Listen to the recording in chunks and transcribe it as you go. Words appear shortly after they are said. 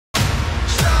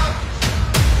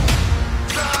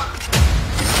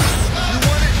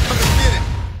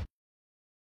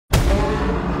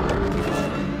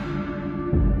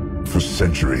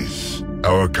centuries,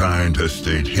 our kind has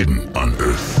stayed hidden on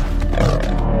Earth.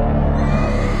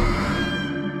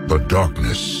 But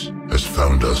darkness has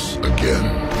found us again.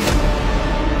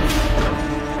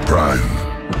 Prime.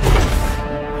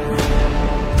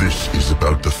 This is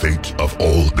about the fate of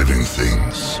all living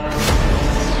things.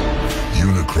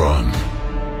 Unicron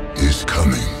is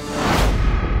coming.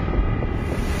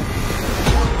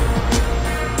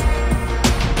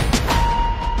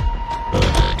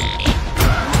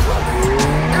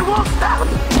 It won't stop!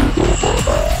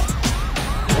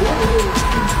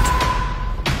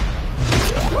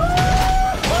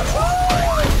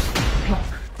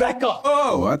 Back up!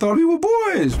 Oh, I thought we were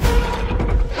boys.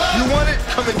 You want it?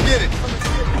 Come and get it.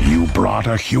 You brought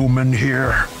a human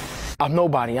here? I'm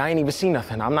nobody. I ain't even seen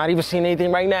nothing. I'm not even seeing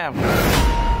anything right now.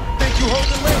 Think you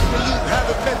holding late when you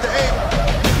haven't met the aim?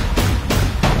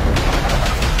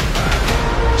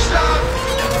 Stop!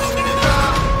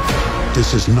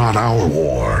 This is not our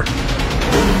war.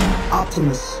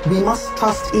 Optimus, we must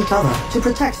trust each other to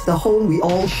protect the home we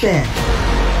all share.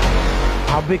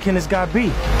 How big can this guy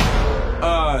be?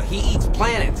 He eats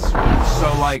planets.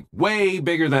 So, like, way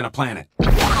bigger than a planet. In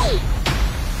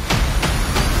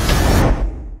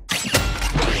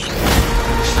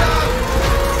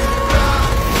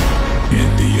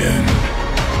the end,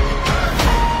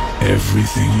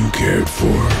 everything you cared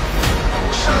for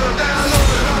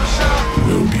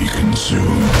will be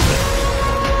consumed.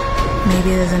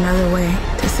 Maybe there's another way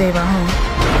to save our home.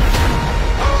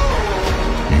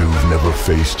 You've never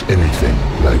faced anything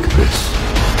like this.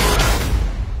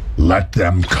 Let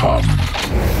them come.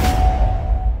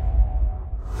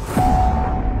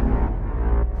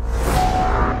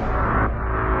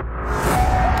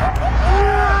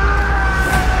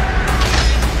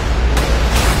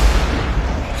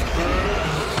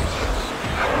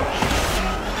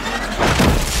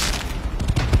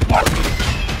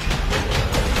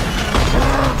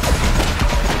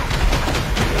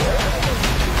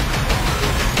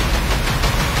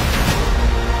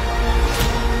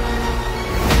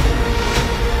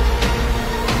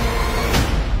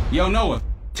 Yo, Noah,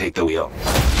 take the wheel.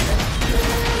 That's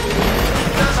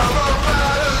how road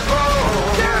riders roll.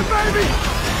 Yeah, baby!